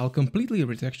because I'll completely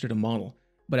retexture the model,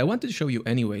 but I wanted to show you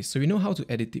anyway so you know how to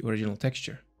edit the original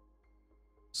texture.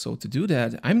 So to do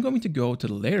that, I'm going to go to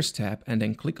the Layers tab and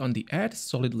then click on the Add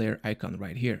Solid Layer icon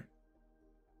right here.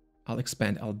 I'll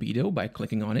expand Albedo by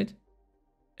clicking on it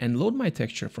and load my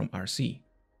texture from RC.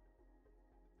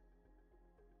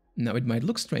 Now it might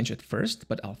look strange at first,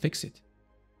 but I'll fix it.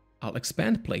 I'll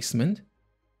expand Placement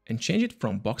and change it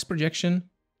from Box Projection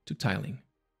to Tiling.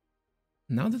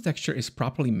 Now the texture is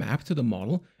properly mapped to the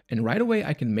model, and right away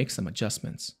I can make some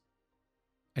adjustments.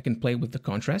 I can play with the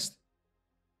contrast,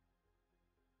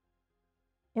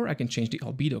 or I can change the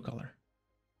albedo color.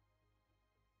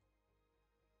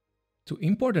 To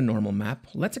import a normal map,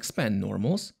 let's expand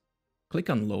Normals, click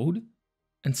on Load,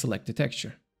 and select the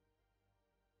texture.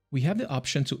 We have the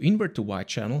option to invert the white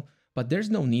channel, but there's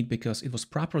no need because it was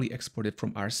properly exported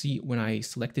from RC when I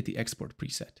selected the export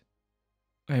preset.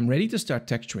 I am ready to start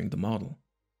texturing the model.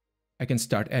 I can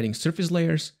start adding surface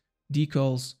layers,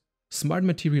 decals, smart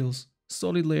materials,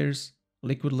 solid layers,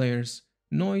 liquid layers,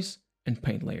 noise, and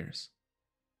paint layers.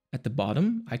 At the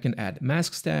bottom, I can add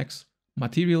mask stacks,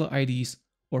 material IDs,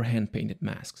 or hand-painted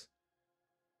masks.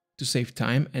 To save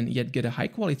time and yet get a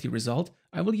high-quality result,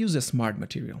 I will use a smart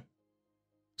material.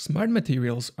 Smart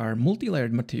materials are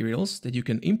multi-layered materials that you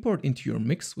can import into your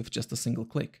mix with just a single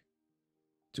click.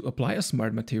 To apply a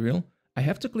smart material, I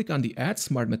have to click on the Add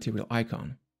Smart Material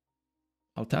icon.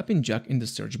 I'll tap in Jug in the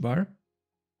search bar,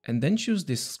 and then choose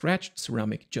this scratched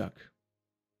ceramic jug.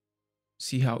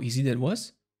 See how easy that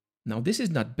was? Now this is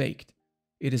not baked.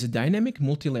 It is a dynamic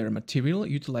multi-layer material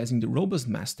utilizing the robust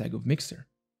mask tag of Mixer.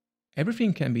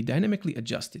 Everything can be dynamically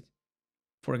adjusted.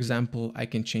 For example, I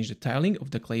can change the tiling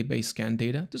of the clay-based scan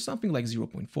data to something like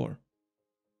 0.4.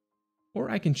 Or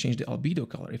I can change the albedo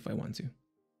color if I want to.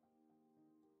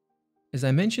 As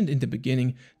I mentioned in the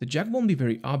beginning, the jug won't be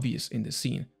very obvious in the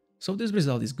scene, so this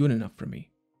result is good enough for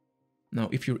me. Now,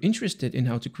 if you're interested in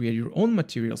how to create your own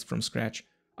materials from scratch,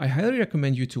 I highly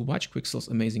recommend you to watch Quixel's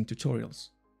amazing tutorials.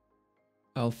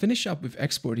 I'll finish up with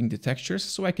exporting the textures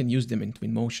so I can use them in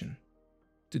Twinmotion.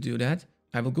 To do that,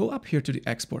 I will go up here to the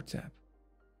Export tab.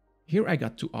 Here I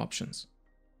got two options.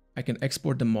 I can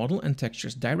export the model and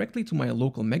textures directly to my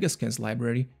local Megascans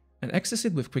library and access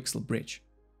it with Quixel Bridge.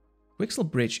 Quixel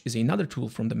Bridge is another tool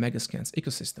from the Megascans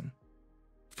ecosystem.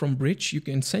 From Bridge, you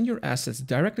can send your assets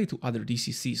directly to other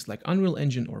DCCs like Unreal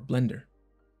Engine or Blender.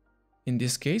 In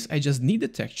this case, I just need the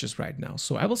textures right now,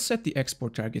 so I will set the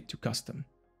export target to custom.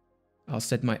 I'll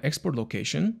set my export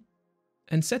location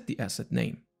and set the asset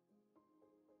name.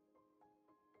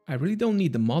 I really don't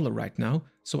need the model right now,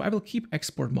 so I will keep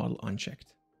export model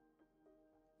unchecked.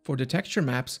 For the texture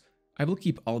maps, I will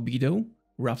keep albedo,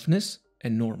 roughness,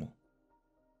 and normal.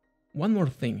 One more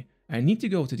thing, I need to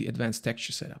go to the advanced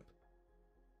texture setup.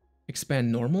 Expand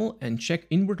normal and check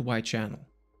inward Y channel.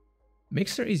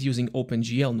 Mixer is using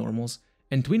OpenGL normals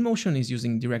and Twinmotion is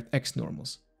using DirectX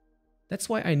normals. That's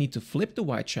why I need to flip the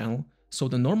Y channel so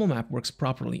the normal map works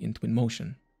properly in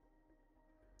Twinmotion.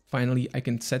 Finally, I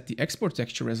can set the export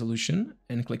texture resolution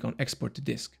and click on Export to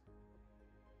Disk.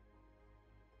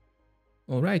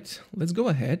 Alright, let's go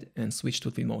ahead and switch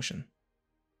to Twinmotion.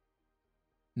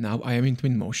 Now I am in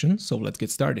Twinmotion, so let's get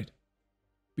started.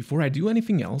 Before I do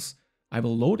anything else, I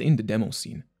will load in the demo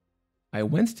scene. I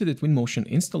went to the Twinmotion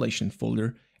installation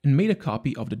folder and made a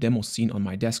copy of the demo scene on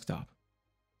my desktop.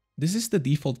 This is the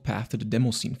default path to the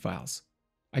demo scene files.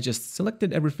 I just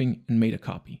selected everything and made a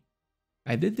copy.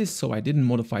 I did this so I didn't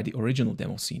modify the original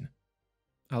demo scene.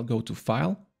 I'll go to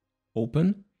File,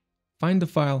 Open, find the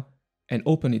file, and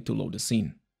open it to load the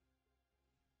scene.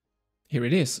 Here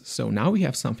it is, so now we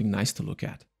have something nice to look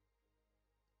at.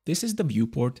 This is the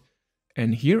viewport,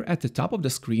 and here at the top of the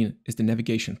screen is the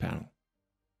navigation panel.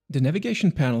 The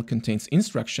navigation panel contains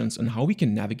instructions on how we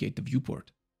can navigate the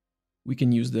viewport. We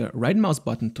can use the right mouse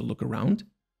button to look around,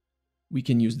 we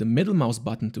can use the middle mouse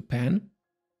button to pan,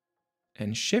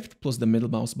 and Shift plus the middle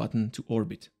mouse button to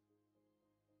orbit.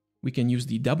 We can use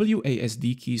the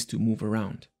WASD keys to move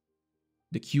around,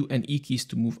 the Q and E keys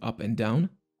to move up and down,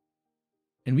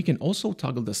 and we can also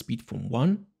toggle the speed from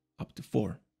 1 up to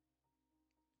 4.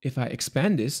 If I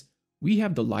expand this, we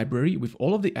have the library with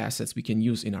all of the assets we can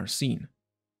use in our scene.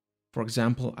 For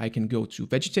example, I can go to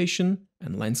Vegetation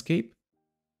and Landscape,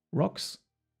 Rocks,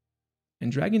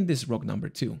 and drag in this rock number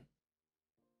 2.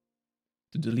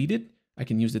 To delete it, I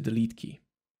can use the Delete key.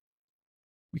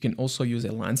 We can also use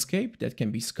a landscape that can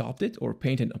be sculpted or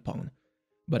painted upon,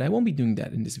 but I won't be doing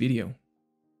that in this video.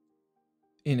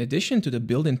 In addition to the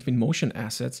built-in Twinmotion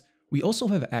assets, we also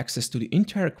have access to the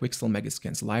entire Quixel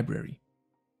Megascans library.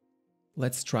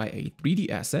 Let's try a 3D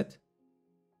asset,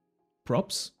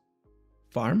 Props,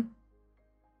 Farm,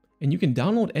 and you can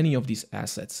download any of these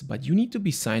assets, but you need to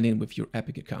be signed in with your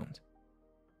Epic account.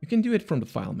 You can do it from the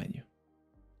File menu.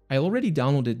 I already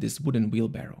downloaded this wooden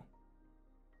wheelbarrow.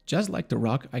 Just like the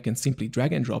rock, I can simply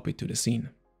drag and drop it to the scene.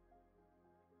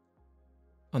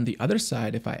 On the other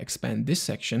side, if I expand this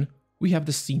section, we have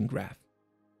the Scene Graph.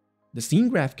 The Scene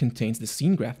Graph contains the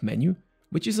Scene Graph menu,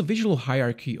 which is a visual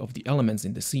hierarchy of the elements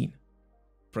in the scene.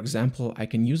 For example, I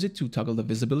can use it to toggle the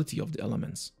visibility of the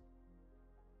elements.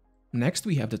 Next,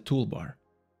 we have the toolbar.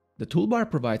 The toolbar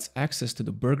provides access to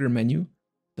the Burger menu,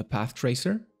 the Path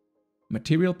Tracer,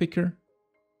 Material Picker,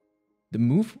 the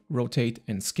Move, Rotate,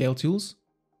 and Scale tools,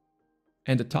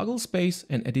 and the Toggle Space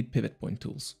and Edit Pivot Point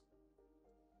tools.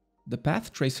 The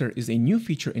Path Tracer is a new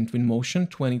feature in Twinmotion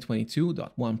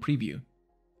 2022.1 preview.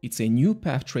 It's a new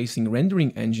path tracing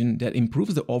rendering engine that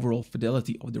improves the overall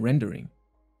fidelity of the rendering.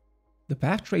 The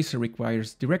Path Tracer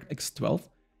requires DirectX 12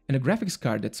 and a graphics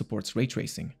card that supports ray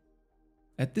tracing.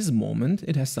 At this moment,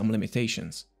 it has some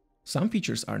limitations. Some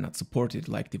features are not supported,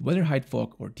 like the weather height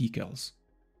fog or decals.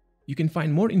 You can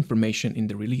find more information in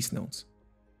the release notes.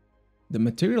 The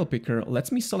Material Picker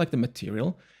lets me select the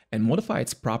material and modify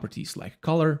its properties like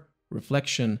color,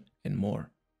 reflection, and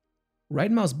more.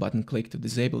 Right mouse button click to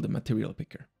disable the Material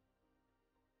Picker.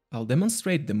 I'll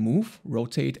demonstrate the Move,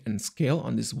 Rotate, and Scale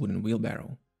on this wooden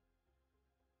wheelbarrow.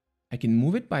 I can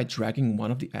move it by dragging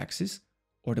one of the axes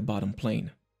or the bottom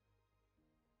plane.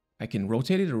 I can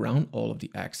rotate it around all of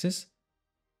the axes,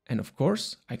 and of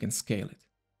course, I can scale it.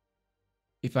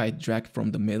 If I drag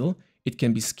from the middle, it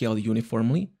can be scaled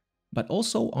uniformly, but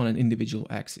also on an individual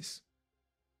axis.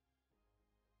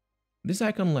 This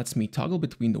icon lets me toggle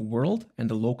between the world and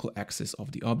the local axis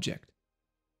of the object.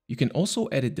 You can also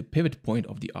edit the pivot point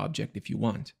of the object if you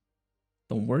want.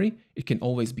 Don't worry, it can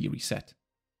always be reset.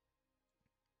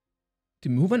 To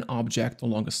move an object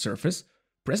along a surface,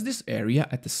 press this area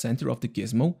at the center of the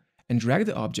gizmo and drag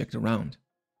the object around.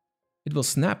 It will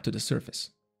snap to the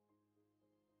surface.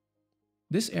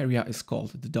 This area is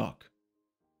called the dock.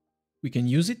 We can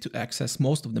use it to access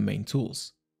most of the main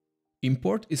tools.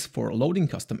 Import is for loading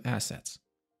custom assets.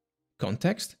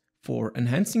 Context for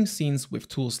enhancing scenes with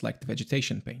tools like the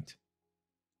vegetation paint.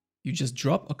 You just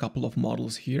drop a couple of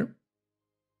models here,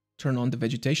 turn on the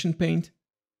vegetation paint,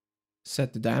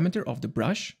 set the diameter of the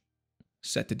brush,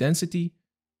 set the density,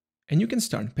 and you can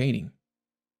start painting.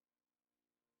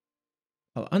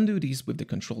 I'll undo these with the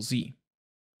Ctrl-Z.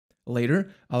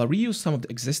 Later, I'll reuse some of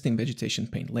the existing vegetation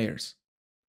paint layers.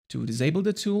 To disable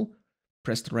the tool,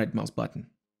 press the right mouse button.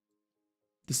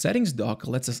 The settings dock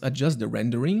lets us adjust the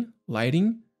rendering,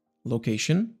 lighting,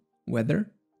 location, weather,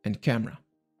 and camera.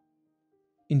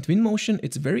 In Twinmotion,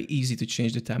 it's very easy to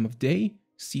change the time of day,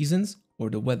 seasons, or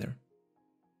the weather.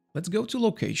 Let's go to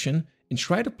location and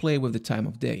try to play with the time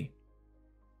of day.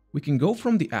 We can go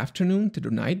from the afternoon to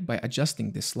the night by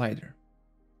adjusting this slider.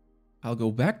 I'll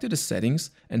go back to the settings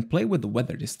and play with the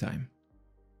weather this time.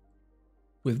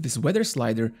 With this weather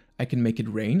slider, I can make it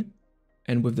rain,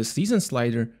 and with the season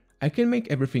slider, I can make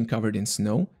everything covered in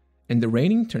snow and the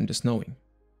raining turn to snowing.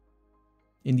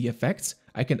 In the effects,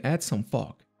 I can add some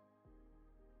fog.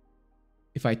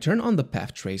 If I turn on the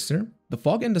path tracer, the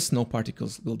fog and the snow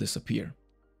particles will disappear.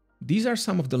 These are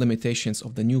some of the limitations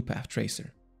of the new path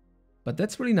tracer. But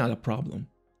that's really not a problem.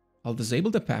 I'll disable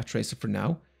the path tracer for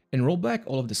now and roll back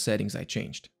all of the settings I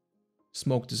changed.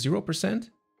 Smoke to 0%.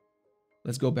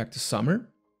 Let's go back to summer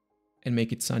and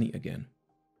make it sunny again.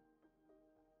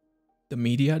 The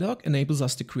media dock enables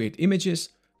us to create images,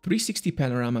 360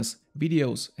 panoramas,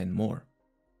 videos, and more.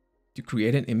 To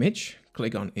create an image,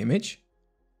 click on Image,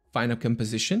 find a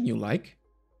composition you like,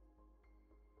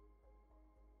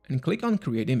 and click on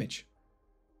Create Image.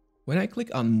 When I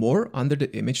click on More under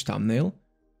the image thumbnail,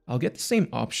 I'll get the same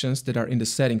options that are in the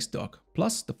settings dock,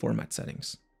 plus the format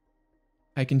settings.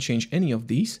 I can change any of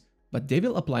these, but they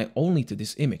will apply only to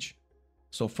this image.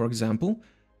 So for example,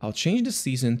 I'll change the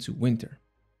season to winter.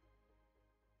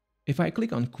 If I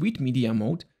click on Quit Media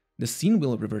Mode, the scene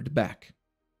will revert back.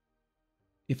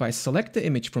 If I select the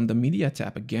image from the Media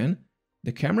tab again,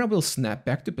 the camera will snap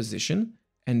back to position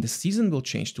and the season will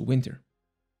change to winter.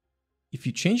 If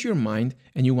you change your mind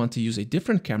and you want to use a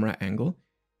different camera angle,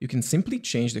 you can simply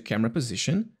change the camera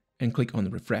position and click on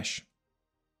Refresh.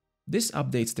 This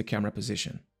updates the camera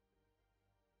position.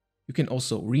 You can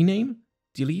also rename,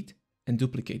 delete, and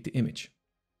duplicate the image.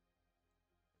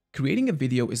 Creating a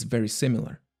video is very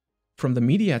similar. From the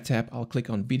Media tab, I'll click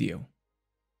on Video.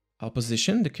 I'll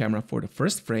position the camera for the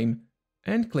first frame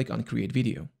and click on Create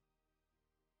Video.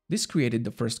 This created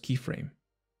the first keyframe.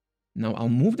 Now I'll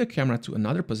move the camera to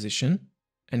another position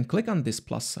and click on this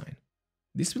plus sign.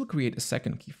 This will create a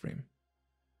second keyframe.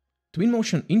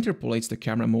 Twinmotion interpolates the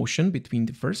camera motion between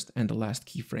the first and the last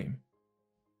keyframe.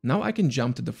 Now I can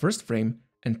jump to the first frame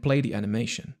and play the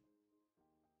animation.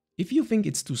 If you think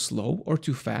it's too slow or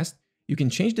too fast, you can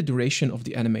change the duration of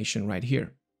the animation right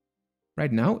here.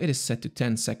 Right now it is set to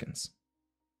 10 seconds.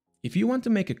 If you want to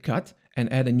make a cut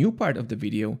and add a new part of the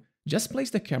video, just place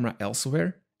the camera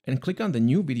elsewhere and click on the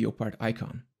new video part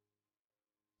icon.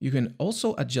 You can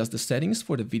also adjust the settings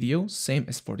for the video, same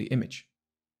as for the image.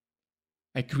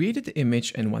 I created the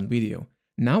image and one video.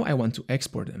 Now I want to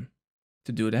export them.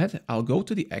 To do that, I'll go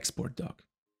to the Export dock.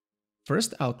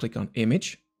 First, I'll click on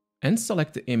Image and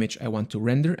select the image I want to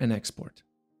render and export.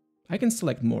 I can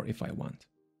select more if I want.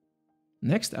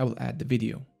 Next, I will add the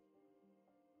video.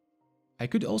 I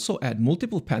could also add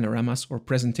multiple panoramas or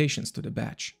presentations to the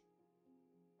batch.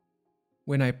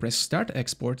 When I press Start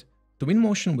Export,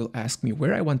 Twinmotion will ask me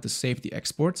where I want to save the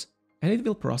exports, and it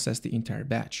will process the entire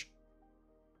batch.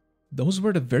 Those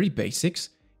were the very basics.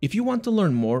 If you want to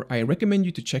learn more, I recommend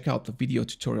you to check out the video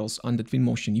tutorials on the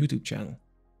Twinmotion YouTube channel.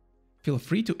 Feel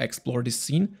free to explore this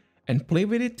scene and play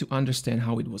with it to understand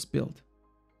how it was built.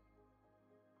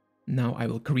 Now I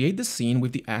will create the scene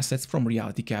with the assets from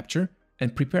RealityCapture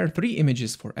and prepare 3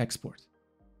 images for export.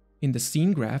 In the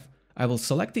scene graph, I will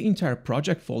select the entire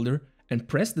project folder and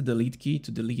press the delete key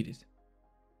to delete it.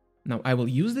 Now I will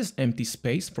use this empty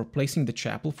space for placing the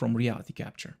chapel from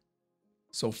RealityCapture.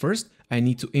 So first, I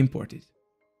need to import it.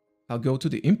 I'll go to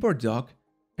the Import dock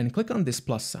and click on this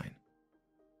plus sign.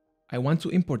 I want to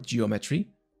import geometry,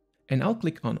 and I'll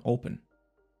click on Open.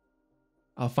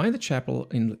 I'll find the chapel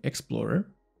in the Explorer,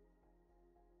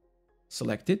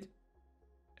 select it,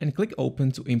 and click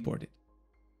Open to import it.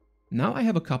 Now I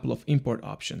have a couple of import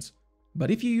options,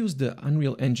 but if you use the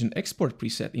Unreal Engine export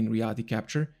preset in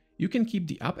RealityCapture, you can keep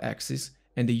the up axis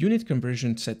and the unit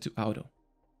conversion set to auto.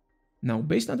 Now,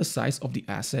 based on the size of the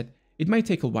asset, it might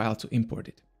take a while to import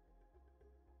it.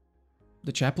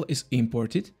 The chapel is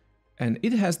imported, and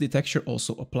it has the texture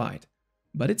also applied,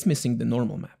 but it's missing the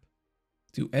normal map.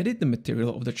 To edit the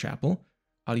material of the chapel,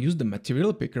 I'll use the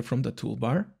material picker from the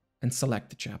toolbar and select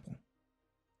the chapel.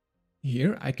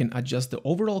 Here I can adjust the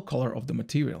overall color of the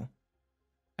material.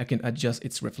 I can adjust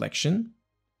its reflection,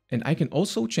 and I can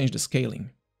also change the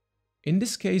scaling. In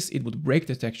this case, it would break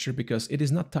the texture because it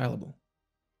is not tileable.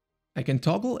 I can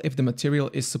toggle if the material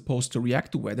is supposed to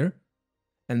react to weather,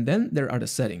 and then there are the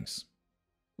settings.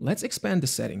 Let's expand the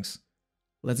settings.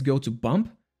 Let's go to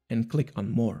Bump and click on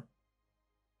More.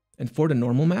 And for the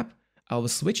normal map, I will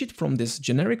switch it from this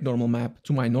generic normal map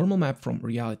to my normal map from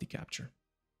RealityCapture.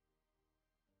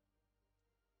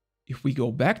 If we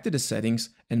go back to the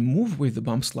settings and move with the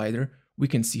bump slider, we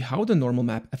can see how the normal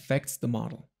map affects the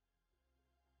model.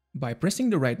 By pressing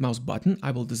the right mouse button,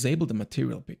 I will disable the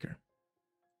material picker.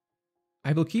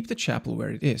 I will keep the chapel where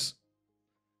it is.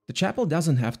 The chapel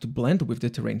doesn't have to blend with the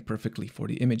terrain perfectly for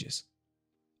the images.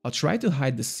 I'll try to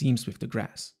hide the seams with the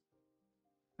grass.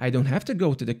 I don't have to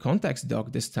go to the context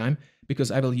dock this time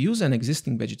because I will use an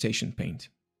existing vegetation paint.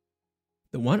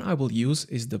 The one I will use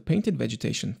is the Painted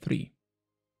Vegetation 3.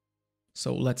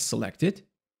 So let's select it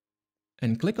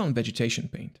and click on Vegetation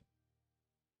Paint.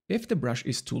 If the brush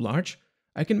is too large,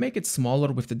 I can make it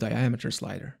smaller with the diameter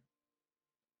slider.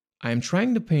 I am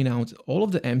trying to paint out all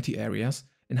of the empty areas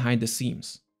and hide the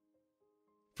seams.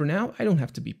 For now, I don't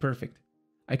have to be perfect.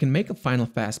 I can make a final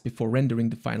pass before rendering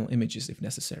the final images if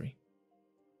necessary.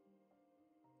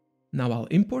 Now I'll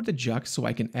import the jug so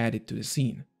I can add it to the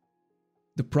scene.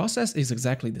 The process is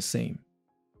exactly the same.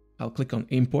 I'll click on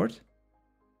Import,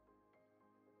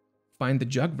 find the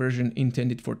jug version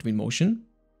intended for Twinmotion,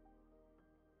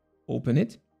 open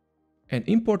it, and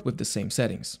import with the same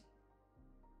settings.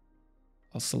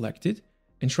 I'll select it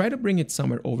and try to bring it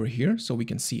somewhere over here so we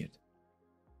can see it.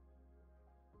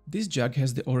 This jug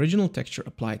has the original texture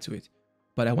applied to it,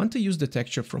 but I want to use the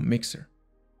texture from Mixer.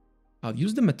 I'll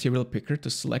use the material picker to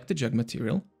select the jug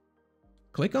material,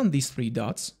 click on these three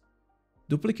dots,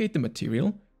 duplicate the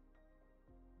material,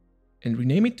 and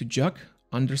rename it to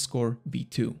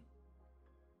jug_v2.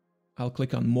 I'll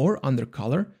click on More under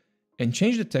Color and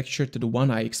change the texture to the one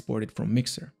I exported from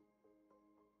Mixer.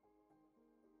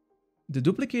 The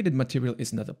duplicated material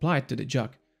is not applied to the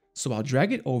jug, so I'll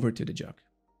drag it over to the jug.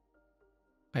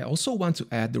 I also want to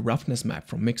add the roughness map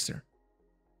from Mixer.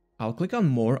 I'll click on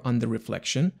More under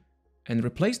Reflection and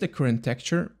replace the current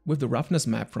texture with the roughness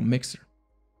map from Mixer.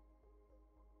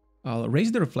 I'll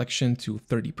raise the reflection to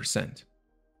 30%.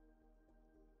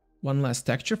 One last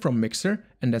texture from Mixer,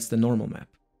 and that's the normal map.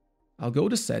 I'll go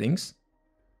to Settings,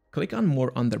 click on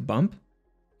More under Bump,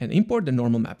 and import the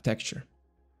normal map texture.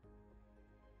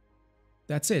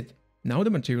 That's it. Now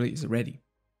the material is ready.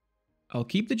 I'll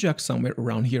keep the jug somewhere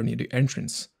around here near the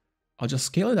entrance. I'll just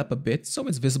scale it up a bit so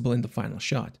it's visible in the final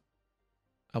shot.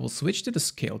 I will switch to the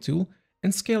Scale tool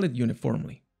and scale it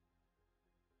uniformly.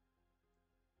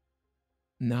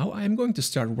 Now I am going to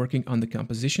start working on the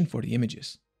composition for the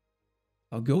images.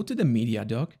 I'll go to the Media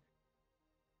dock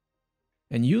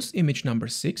and use image number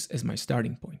 6 as my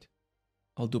starting point.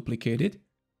 I'll duplicate it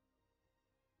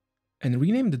and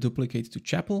rename the duplicate to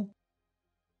chapel_summer.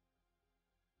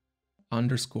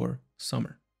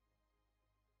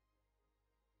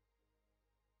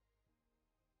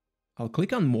 I'll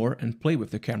click on More and play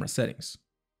with the camera settings.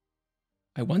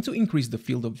 I want to increase the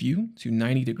field of view to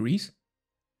 90 degrees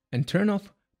and turn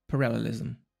off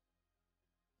parallelism.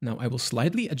 Now I will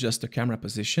slightly adjust the camera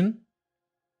position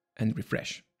and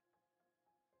refresh.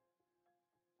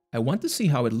 I want to see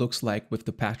how it looks like with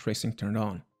the path tracing turned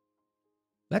on.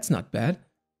 That's not bad.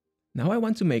 Now I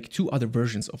want to make two other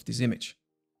versions of this image.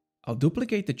 I'll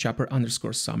duplicate the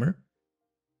chapel_summer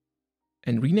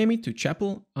and rename it to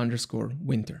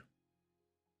chapel_winter.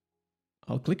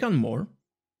 I'll click on More,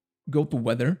 go to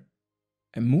Weather,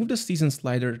 and move the season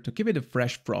slider to give it a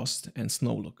fresh frost and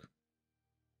snow look.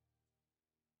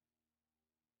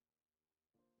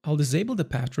 I'll disable the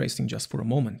path tracing just for a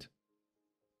moment.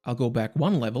 I'll go back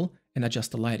one level and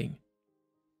adjust the lighting.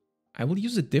 I will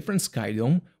use a different sky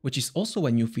dome, which is also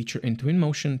a new feature in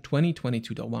Twinmotion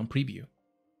 2022.1 preview.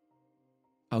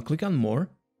 I'll click on More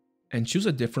and choose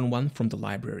a different one from the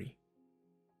library.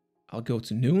 I'll go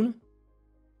to Noon,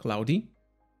 Cloudy,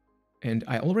 and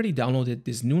I already downloaded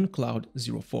this Noon Cloud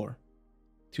 04.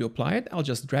 To apply it, I'll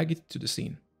just drag it to the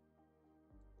scene.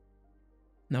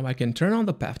 Now I can turn on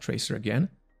the path tracer again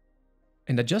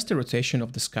and adjust the rotation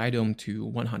of the sky dome to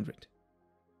 100.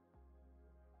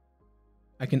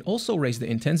 I can also raise the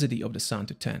intensity of the sun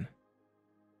to 10.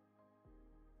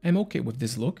 I'm okay with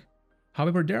this look.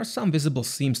 However, there are some visible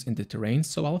seams in the terrain,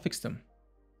 so I'll fix them.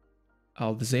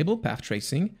 I'll disable path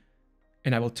tracing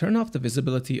and I will turn off the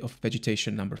visibility of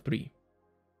vegetation number 3.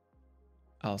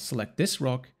 I'll select this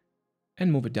rock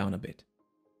and move it down a bit.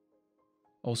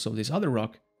 Also this other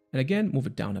rock, and again move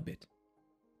it down a bit.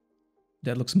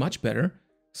 That looks much better,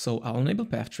 so I'll enable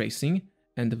path tracing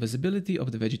and the visibility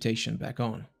of the vegetation back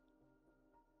on.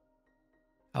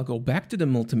 I'll go back to the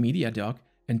multimedia dock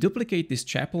and duplicate this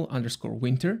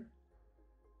chapel_winter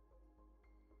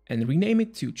and rename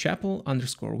it to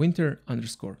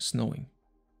chapel_winter_snowing.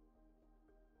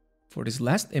 For this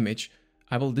last image,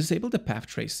 I will disable the path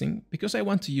tracing because I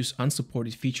want to use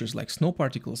unsupported features like snow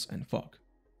particles and fog.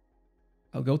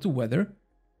 I'll go to weather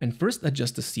and first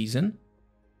adjust the season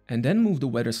and then move the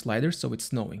weather slider so it's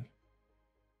snowing.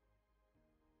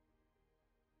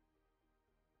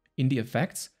 In the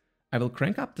effects, I will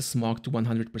crank up the smog to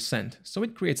 100% so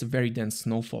it creates a very dense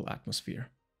snowfall atmosphere.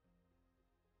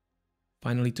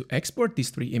 Finally, to export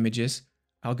these 3 images,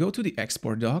 I'll go to the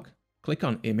export dock, click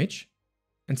on image,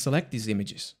 and select these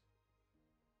images.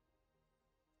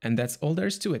 And that's all there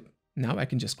is to it. Now I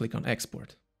can just click on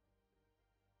export.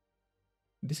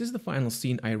 This is the final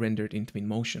scene I rendered in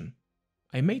Twinmotion.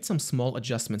 I made some small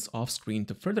adjustments off screen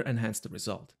to further enhance the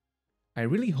result. I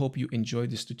really hope you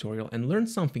enjoyed this tutorial and learned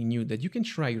something new that you can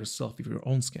try yourself with your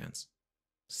own scans.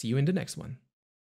 See you in the next one.